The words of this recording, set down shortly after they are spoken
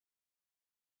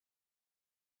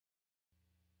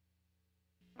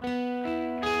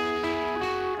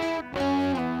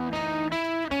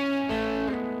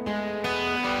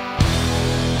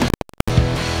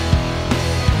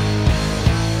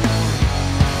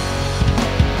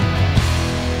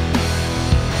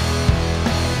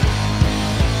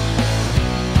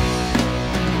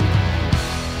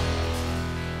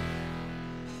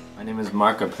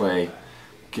Mark. I play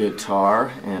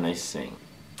guitar and I sing.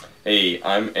 Hey,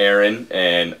 I'm Aaron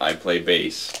and I play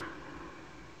bass.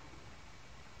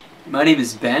 My name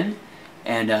is Ben,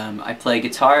 and I play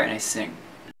guitar and I sing.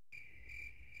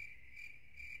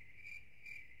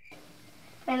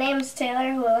 My name is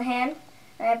Taylor Houlihan,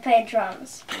 and I play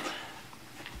drums.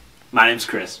 My name's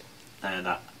Chris, and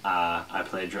I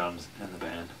play drums in the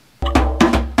band.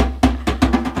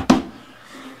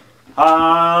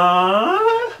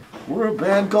 We're a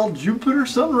band called Jupiter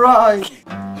Sunrise.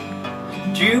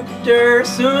 Jupiter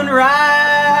Sunrise!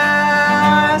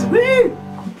 Woo!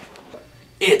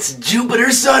 It's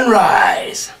Jupiter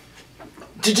Sunrise!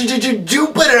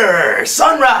 Jupiter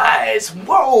Sunrise!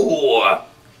 Whoa!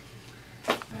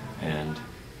 And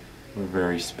we're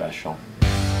very special.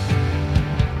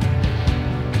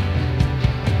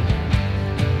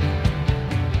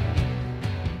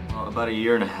 Well, about a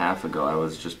year and a half ago, I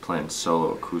was just playing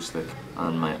solo acoustic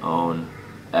on my own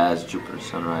as Jupiter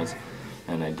Sunrise,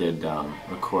 and I did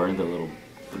record the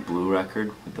blue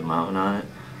record with the mountain on it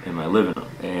in my living room.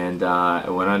 And I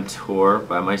went on tour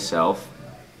by myself.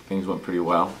 Things went pretty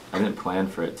well. I didn't plan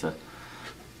for it to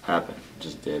happen,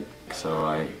 just did. So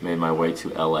I made my way to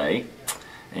LA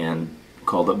and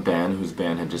called up Ben, whose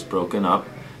band had just broken up.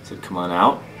 Said, come on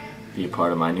out, be a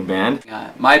part of my new band.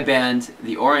 My band,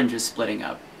 The Orange, is splitting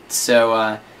up.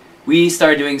 So we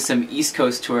started doing some East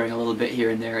Coast touring a little bit here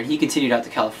and there, and he continued out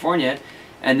to California.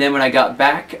 And then when I got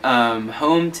back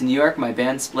home to New York, my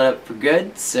band split up for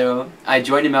good. So I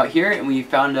joined him out here, and we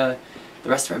found the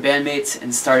rest of our bandmates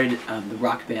and started the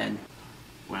rock band.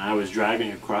 When I was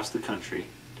driving across the country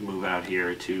to move out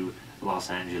here to Los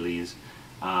Angeles,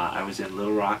 I was in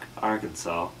Little Rock,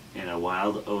 Arkansas, in a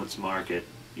Wild Oats market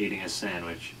eating a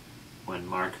sandwich when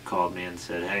Mark called me and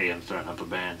said, hey, I'm starting up a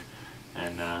band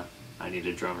and I need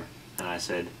a drummer. And I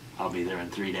said, I'll be there in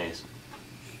 3 days.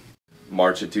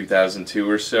 March of 2002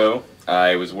 or so,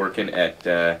 I was working at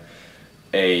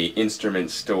a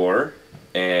instrument store,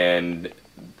 and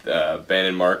Ben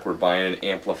and Mark were buying an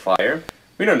amplifier.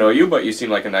 We don't know you, but you seem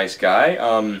like a nice guy.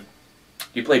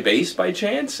 You play bass by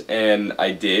chance? And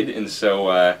I did, and so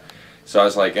I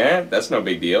was like, that's no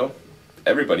big deal.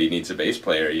 Everybody needs a bass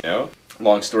player, you know?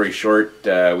 Long story short,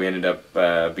 we ended up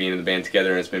being in the band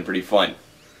together, and it's been pretty fun.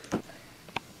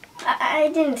 I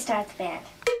didn't start the band.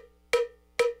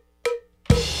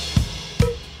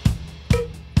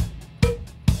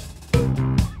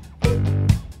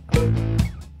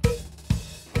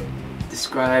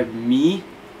 Describe me?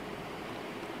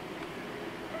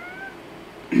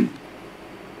 How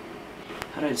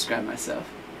do I describe myself?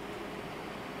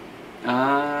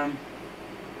 I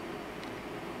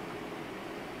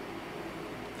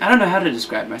don't know how to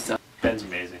describe myself. Ben's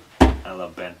amazing. I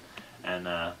love Ben.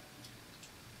 And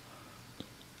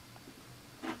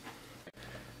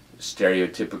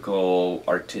stereotypical,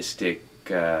 artistic,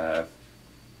 I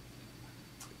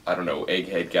don't know,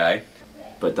 egghead guy.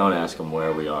 But don't ask him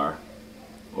where we are,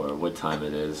 or what time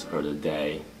it is, or the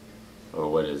day,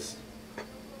 or what his,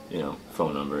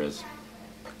 phone number is.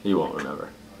 He won't remember.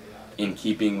 In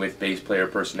keeping with bass player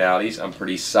personalities, I'm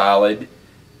pretty solid,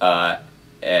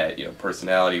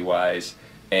 personality-wise,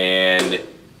 and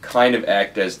kind of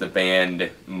act as the band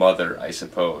mother, I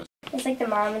suppose. It's like the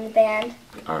mom in the band.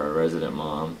 Our resident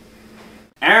mom.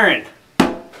 Aaron!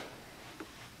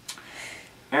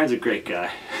 Aaron's a great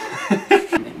guy.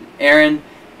 Aaron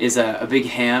is a big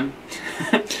ham.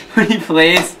 When he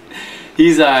plays,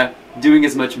 he's doing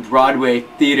as much Broadway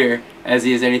theater as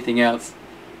he is anything else.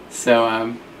 So,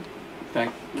 in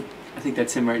fact, I think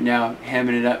that's him right now,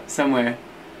 hamming it up somewhere.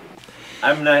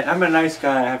 I'm a nice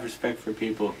guy. I have respect for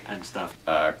people and stuff.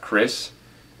 Chris,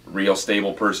 real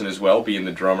stable person as well, being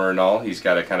the drummer and all. He's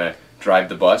got to kind of drive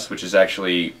the bus, which is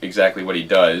actually exactly what he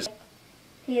does.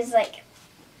 He's like,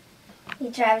 he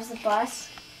drives the bus.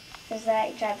 Does that?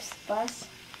 He drives the bus.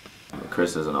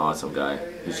 Chris is an awesome guy.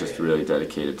 He's just really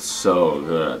dedicated, so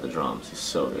good at the drums. He's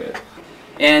so good.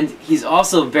 And he's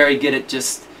also very good at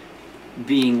just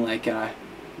being like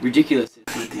ridiculous.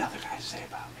 What did the other guys say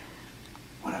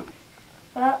about me?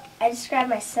 Well, I describe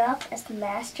myself as the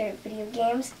master of video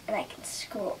games, and I can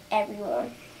school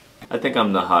everyone. I think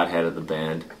I'm the hothead of the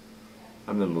band.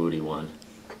 I'm the moody one.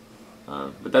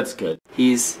 But that's good.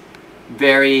 He's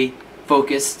very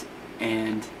focused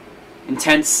and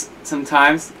intense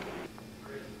sometimes.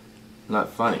 Not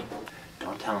funny.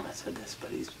 Don't tell him I said this,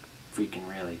 but he's freaking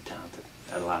really talented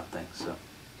at a lot of things, so.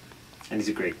 And he's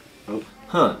a great. Oh.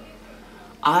 Huh.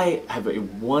 I have a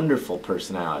wonderful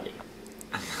personality.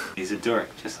 He's a dork,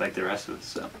 just like the rest of us,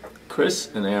 so. Chris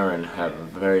and Aaron have a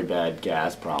very bad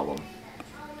gas problem.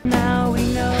 Now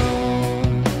we know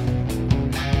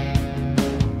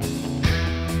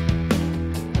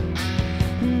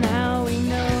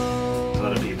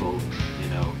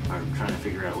trying to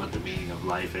figure out what the meaning of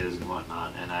life is and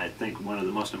whatnot. And I think one of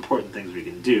the most important things we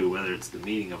can do, whether it's the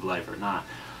meaning of life or not,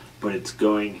 but it's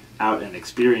going out and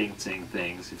experiencing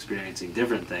things, experiencing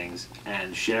different things,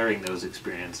 and sharing those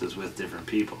experiences with different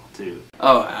people too.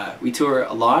 Oh, we tour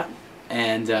a lot,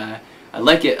 and I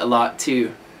like it a lot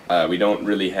too. We don't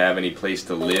really have any place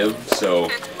to live, so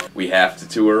we have to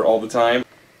tour all the time.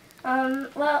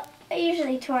 Well, I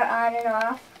usually tour on and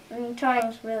off. I mean, touring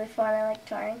is really fun. I like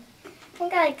touring. I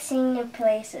think I like seeing new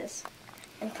places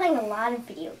and playing a lot of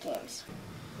video games.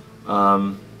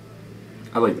 I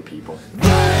like the people.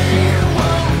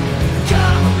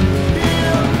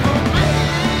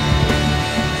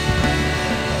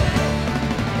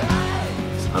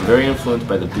 I'm very influenced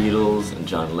by the Beatles and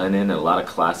John Lennon and a lot of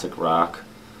classic rock.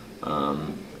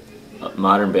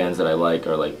 Modern bands that I like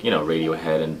are like, you know,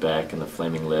 Radiohead and Beck and the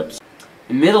Flaming Lips.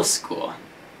 In middle school,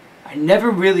 I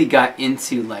never really got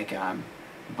into like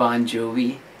Bon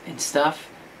Jovi and stuff,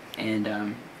 and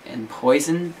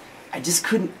Poison. I just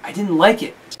couldn't. I didn't like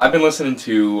it. I've been listening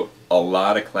to a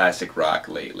lot of classic rock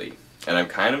lately, and I'm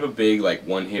kind of a big like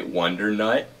one-hit wonder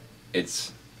nut.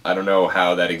 I don't know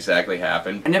how that exactly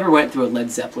happened. I never went through a Led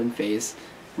Zeppelin phase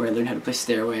where I learned how to play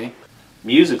Stairway.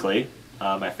 Musically,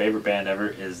 my favorite band ever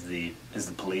is the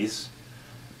Police.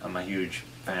 I'm a huge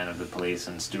fan of the Police,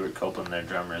 and Stuart Copeland, their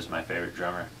drummer, is my favorite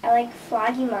drummer. I like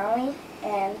Floggy Molly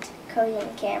and Cody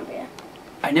and Cambria.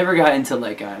 I never got into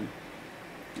like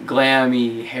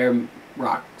glammy hair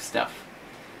rock stuff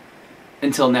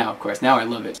until now, of course. Now I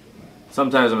love it.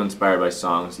 Sometimes I'm inspired by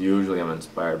songs. Usually I'm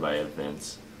inspired by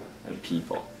events and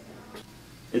people.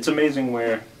 It's amazing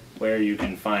where you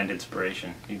can find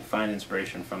inspiration. You can find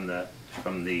inspiration from a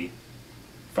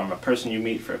person you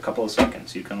meet for a couple of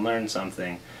seconds. You can learn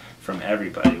something from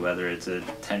everybody, whether it's a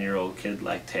 10-year-old kid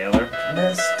like Taylor,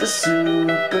 Mr.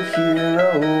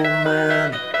 Superhero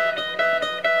Man,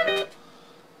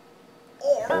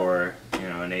 or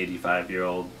an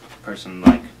 85-year-old person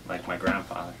like my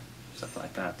grandfather, stuff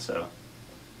like that. So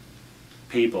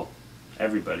people,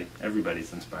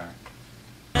 everybody's inspiring.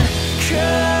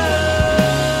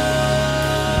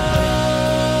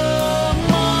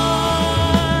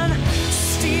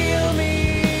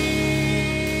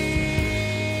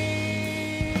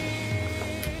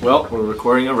 Well, we're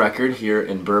recording a record here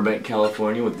in Burbank,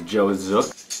 California with Joe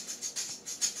Zook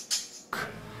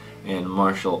and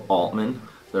Marshall Altman.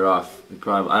 They're off, I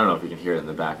don't know if you can hear it in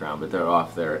the background, but they're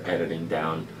off there editing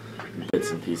down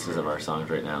bits and pieces of our songs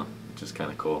right now, which is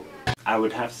kind of cool. I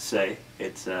would have to say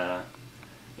it's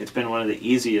been one of the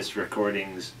easiest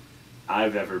recordings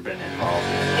I've ever been involved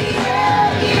in.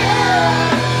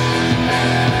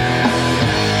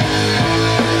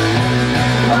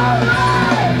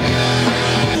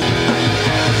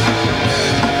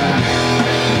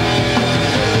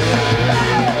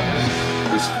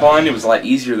 It was fun. It was a lot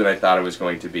easier than I thought it was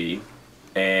going to be,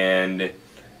 and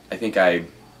I think I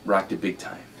rocked it big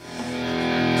time.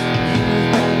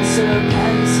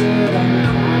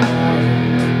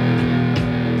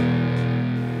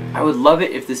 I would love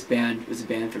it if this band was a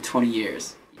band for 20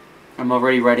 years. I'm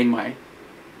already writing my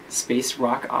space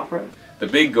rock opera. The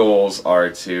big goals are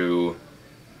to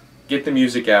get the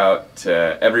music out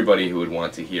to everybody who would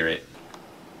want to hear it.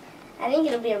 I think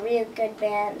it'll be a real good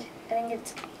band. I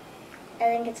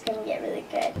think it's gonna get really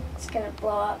good. It's gonna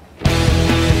blow up.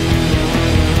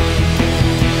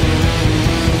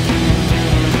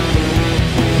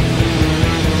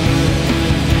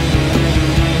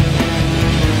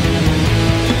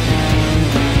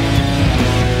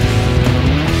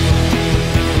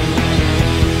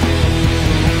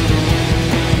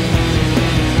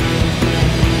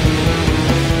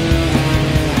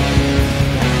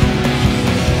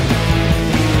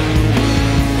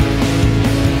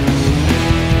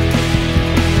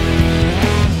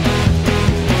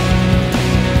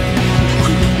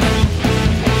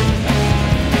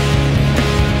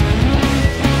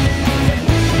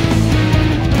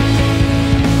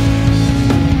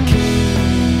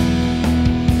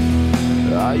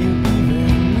 are you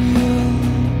even real?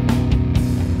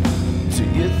 Do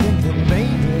you think that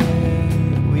maybe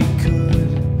we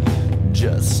could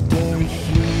just stay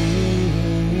here?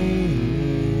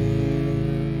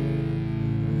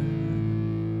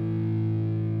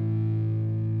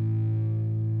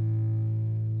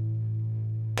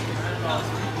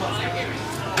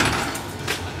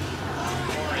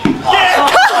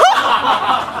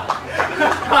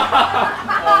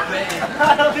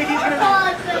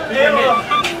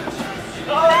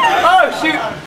 Oh shoot!